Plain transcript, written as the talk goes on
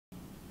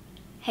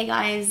Hey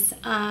guys,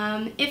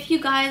 if you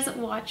guys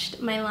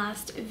watched my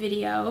last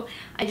video,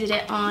 I did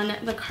it on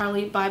the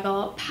Carli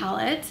Bybel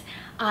palette.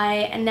 I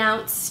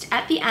announced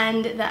at the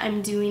end that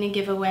I'm doing a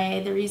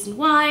giveaway. The reason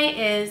why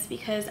is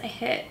because I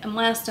hit a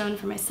milestone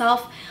for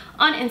myself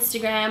on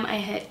Instagram. I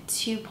hit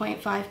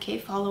 2.5k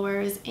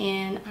followers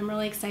and I'm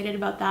really excited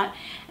about that,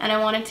 and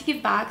I wanted to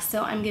give back,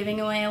 so I'm giving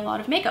away a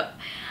lot of makeup.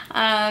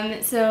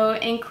 So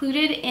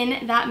included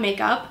in that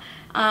makeup,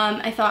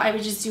 I thought I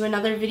would just do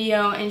another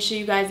video and show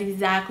you guys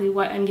exactly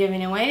what I'm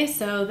giving away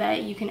so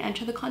that you can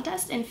enter the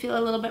contest and feel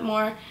a little bit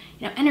more,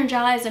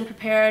 energized and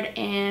prepared,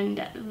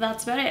 and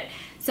that's about it.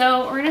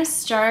 So we're gonna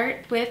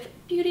start with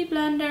Beauty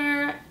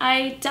Blender.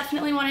 I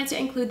definitely wanted to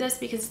include this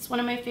because it's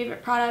one of my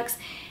favorite products,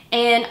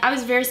 and I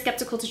was very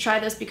skeptical to try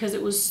this because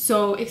it was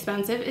so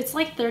expensive. It's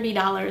like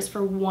 $30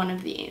 for one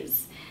of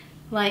these.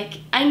 Like,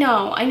 I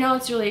know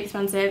it's really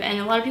expensive, and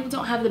a lot of people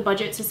don't have the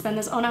budget to spend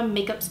this on a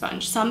makeup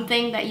sponge,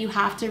 something that you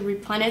have to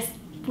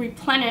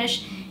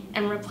replenish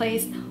and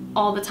replace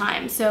all the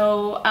time.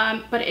 So,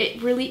 but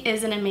it really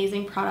is an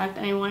amazing product,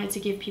 and I wanted to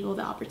give people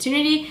the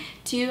opportunity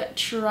to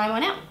try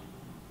one out.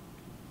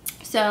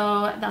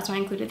 So that's why I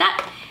included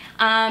that.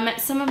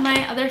 Some of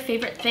my other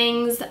favorite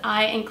things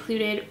I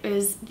included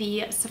is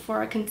the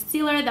Sephora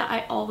concealer that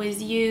I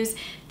always use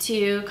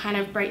to kind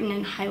of brighten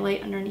and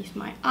highlight underneath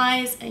my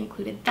eyes. I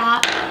included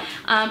that.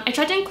 I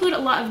tried to include a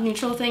lot of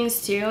neutral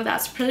things too.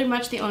 That's pretty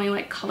much the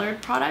only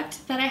colored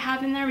product that I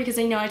have in there, because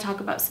I know I talk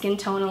about skin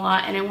tone a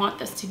lot and I want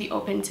this to be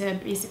open to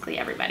basically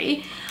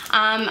everybody.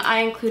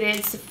 I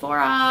included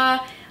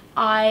Sephora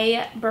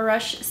eye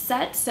brush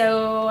set.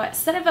 So a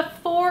set of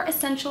 4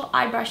 essential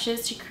eye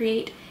brushes to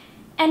create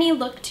any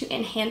look to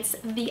enhance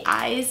the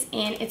eyes,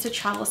 and it's a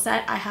travel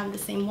set. I have the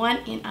same one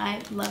and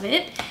I love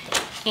it.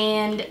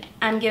 And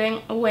I'm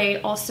giving away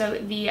also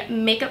the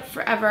Makeup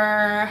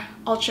Forever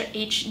Ultra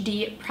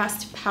HD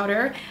pressed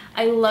powder.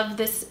 I love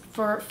this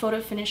for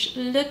photo finish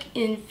look,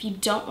 and if you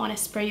don't want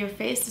to spray your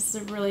face, this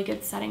is a really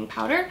good setting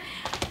powder.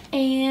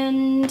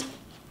 And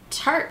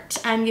Tarte,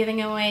 I'm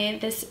giving away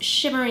this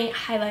shimmery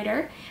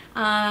highlighter.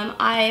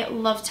 I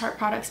love Tarte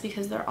products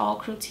because they're all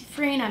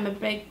cruelty-free, and I'm a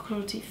big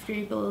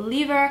cruelty-free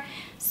believer.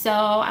 So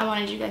I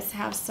wanted you guys to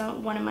have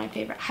one of my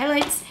favorite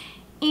highlights.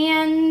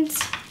 And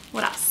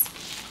what else?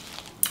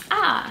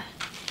 I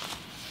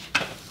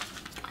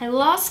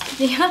lost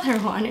the other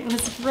one. It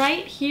was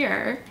right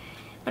here.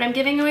 But I'm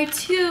giving away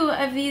 2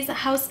 of these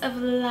House of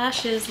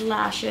Lashes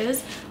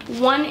lashes.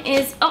 One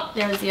is, oh,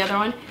 there's the other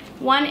one.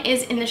 One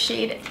is in the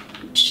shade.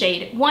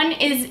 One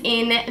is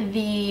in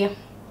the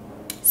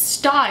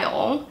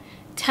style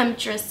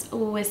Temptress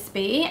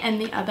Wispy, and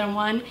the other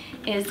one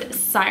is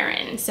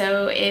Siren.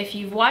 So if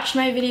you've watched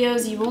my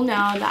videos, you will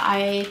know that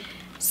I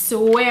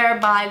swear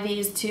by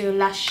these 2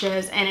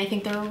 lashes, and I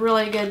think they're a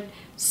really good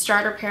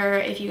starter pair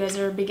if you guys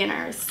are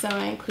beginners. So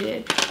I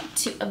included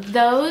 2 of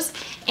those.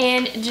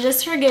 And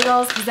just for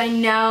giggles, because I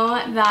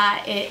know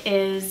that it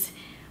is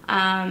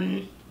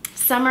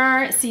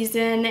summer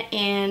season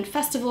and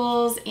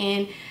festivals,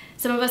 and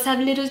some of us have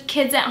little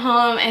kids at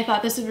home, I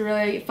thought this would be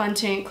really fun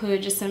to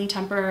include just some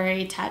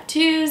temporary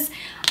tattoos.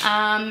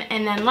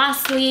 And then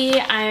lastly,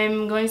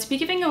 I'm going to be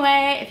giving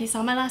away, if you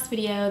saw my last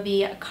video,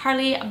 the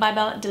Carli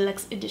Bybel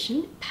Deluxe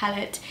Edition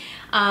palette.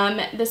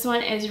 This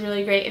one is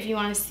really great. If you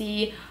want to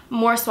see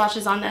more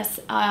swatches on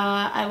this,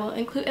 I will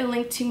include a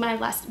link to my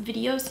last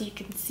video so you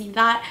can see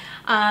that.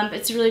 But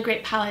it's a really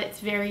great palette.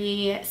 It's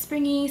very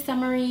springy,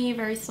 summery,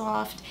 very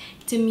soft,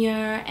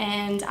 demure,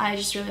 and I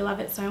just really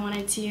love it, so I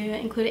wanted to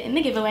include it in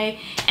the giveaway.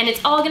 And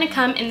it's all gonna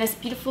come in this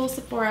beautiful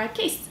Sephora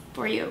case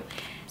for you.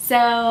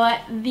 So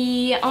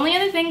the only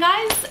other thing,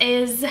 guys,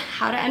 is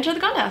how to enter the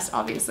contest,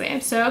 obviously.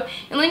 So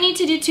you only need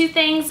to do 2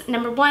 things.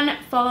 Number 1,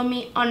 follow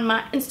me on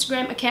my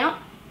Instagram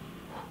account,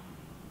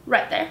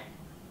 right there,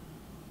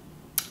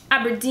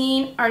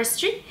 Aberdeen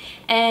Artistry.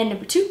 And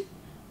number 2,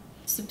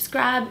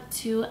 subscribe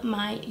to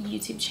my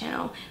YouTube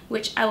channel,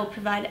 which I will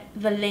provide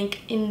the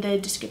link in the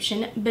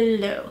description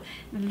below.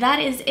 That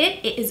is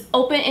it. It is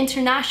open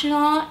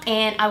international,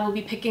 and I will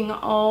be picking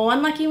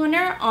one lucky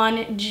winner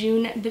on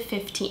June the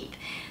 15th.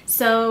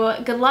 So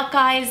good luck,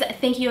 guys.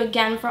 Thank you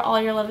again for all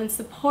your love and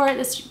support.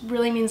 This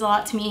really means a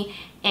lot to me,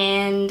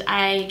 and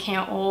I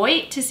can't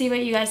wait to see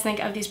what you guys think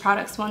of these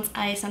products once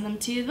I send them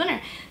to the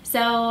winner.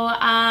 So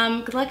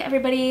good luck,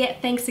 everybody.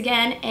 Thanks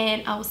again,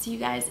 and I will see you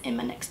guys in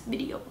my next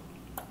video.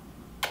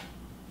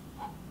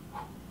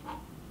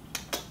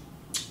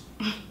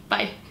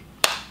 Bye.